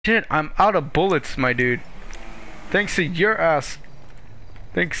Shit, I'm out of bullets, my dude. Thanks to your ass.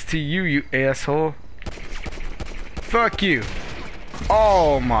 Thanks to you, you asshole. Fuck you.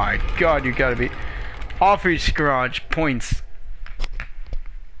 Oh my god, you gotta be... Office garage points.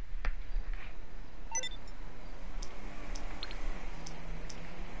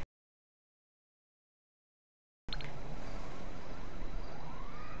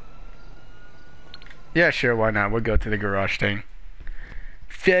 Yeah, sure, why not? We'll go to the garage thing.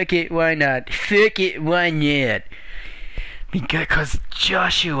 Fuck it, why not? Fuck it, why not? Because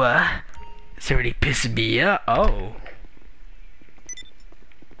Joshua is already pissing me off. Oh.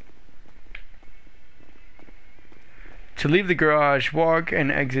 To leave the garage, walk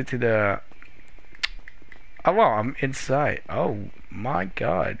and exit to the... Oh, well, I'm inside. Oh, my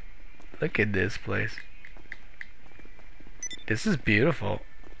God. Look at this place. This is beautiful.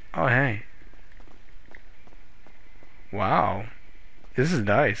 Oh, hey. Wow. This is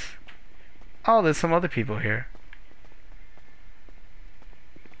nice. Oh, there's some other people here.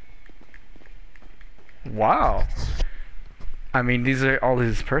 Wow. I mean, these are all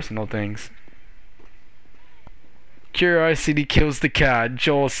his personal things. Curiosity kills the cat.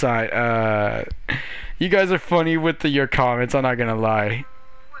 Joel side. You guys are funny with your comments. I'm not gonna lie.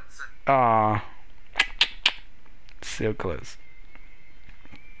 Aw. So close.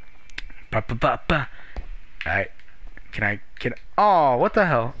 Ba ba ba ba. Alright. Can I? Oh, what the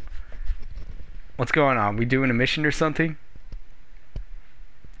hell? What's going on? We doing a mission or something?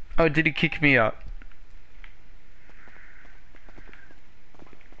 Oh, did he kick me up?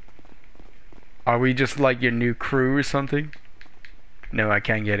 Are we just like your new crew or something? No, I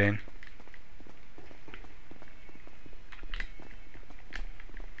can't get in.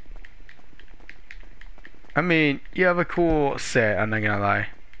 I mean, you have a cool set, I'm not gonna lie.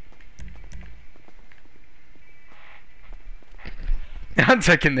 I'm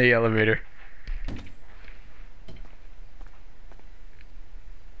taking the elevator.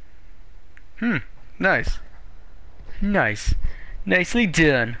 Nice. Nice. Nicely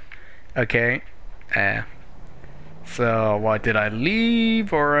done. Okay. So, what, did I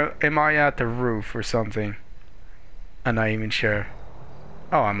leave or am I at the roof or something? I'm not even sure.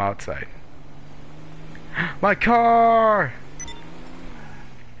 Oh, I'm outside. My car!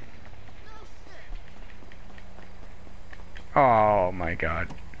 Oh my god.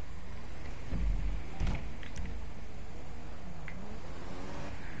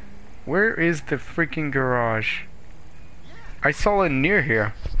 Where is the freaking garage? I saw it near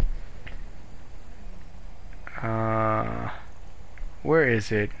here. Where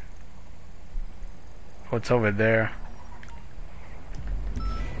is it? Oh, it's over there.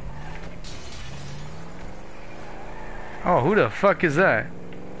 Oh, who the fuck is that?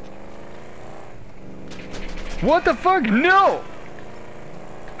 What the fuck? No!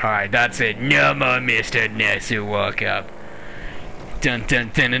 Alright, that's it. No more Mr. Nessu walk up. Dun dun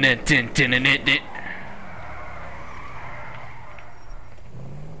dun dun dun dun dun dun dun.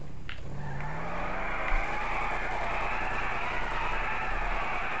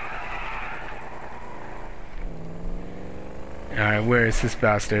 Alright, where is this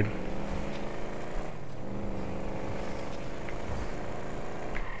bastard?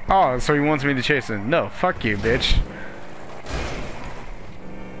 Oh, so he wants me to chase him. No, fuck you, bitch.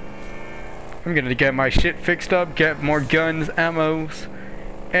 I'm gonna get my shit fixed up, get more guns, ammos,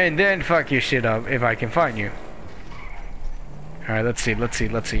 and then fuck your shit up if I can find you. Alright, let's see. What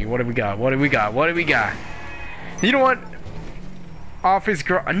do we got? What do we got? You know what? Office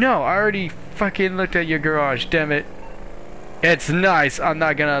garage. No, I already fucking looked at your garage, damn it. It's nice, I'm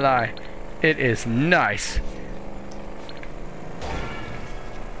not gonna lie. It is nice.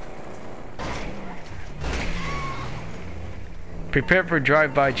 Prepare for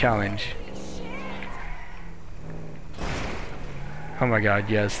drive-by challenge. Oh my god,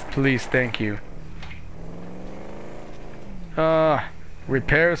 yes. Please, thank you.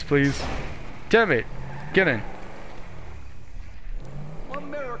 Repairs, please. Damn it. Get in. What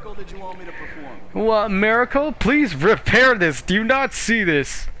miracle did you want me to perform? What miracle? Please repair this. Do you not see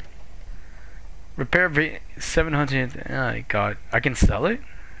this? Repair 700. Oh god. I can sell it?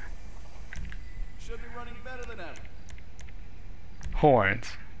 Should be running better than ever.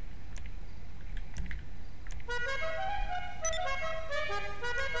 Horns.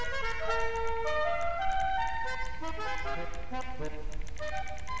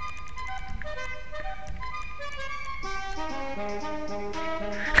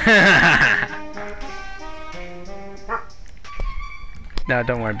 No,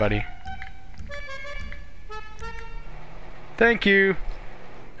 don't worry, buddy. Thank you.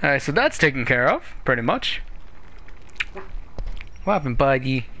 Alright, so that's taken care of, pretty much. What happened,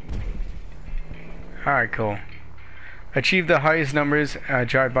 buddy? Alright, cool. Achieve the highest numbers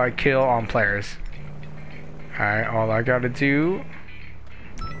drive-by kill on players. Alright, all I gotta do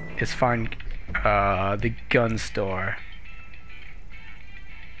is find the gun store.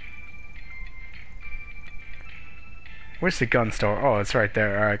 Where's the gun store? Oh, it's right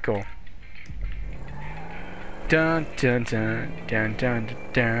there. Alright, cool. Dun dun dun dun dun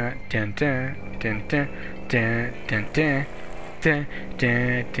dun dun dun dun dun dun dun dun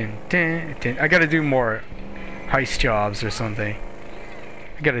dun dun dun dun. I gotta do more heist jobs or something.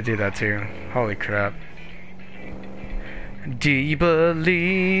 I gotta do that too. Holy crap. Do you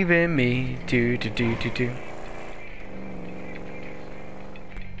believe in me? Do do do do do.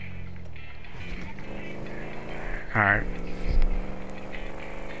 Alright.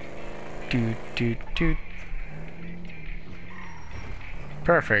 Do do do.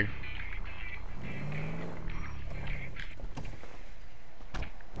 Perfect.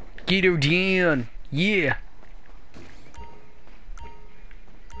 Guido down. Yeah.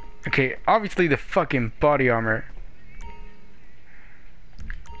 Okay, obviously the fucking body armor.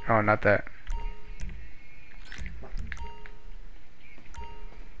 Oh, not that.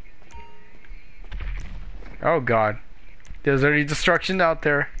 Oh god. There's already destruction out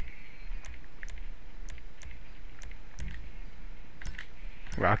there.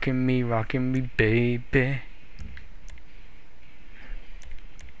 Rockin' me, baby.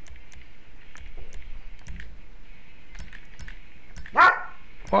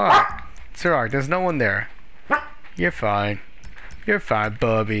 What? Sirach, there's no one there. You're fine. You're fine,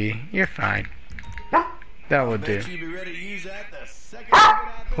 Bubby. You're fine. That will do.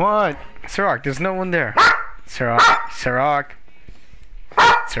 What? Sirach, there's no one there. Sirach.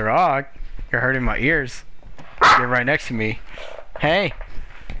 You're hurting my ears. You're right next to me. Hey.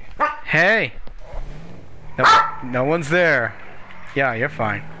 Hey. No one's there. Yeah, you're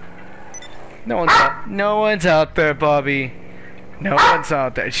fine. No one's out there, Bobby. No one's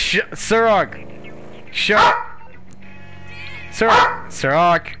out there. Sirach. Shut up. Sirach.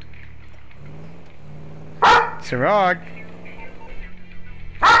 Sirach. Sirach.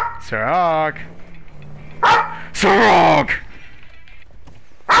 Sirach. Sirach.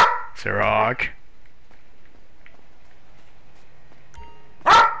 Sirach.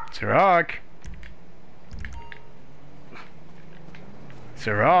 Sirach.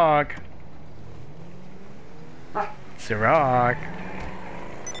 Sirach. Sirach.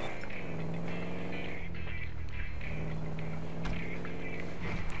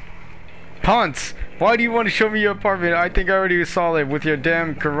 Ponce, why do you want to show me your apartment? I think I already saw it with your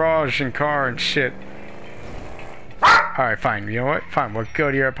damn garage and car and shit. Alright, fine. You know what? Fine, we'll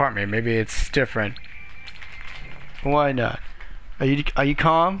go to your apartment. Maybe it's different. Why not? Are you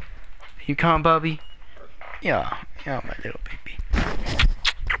calm? Are you calm, Bubby? Yeah, my little baby.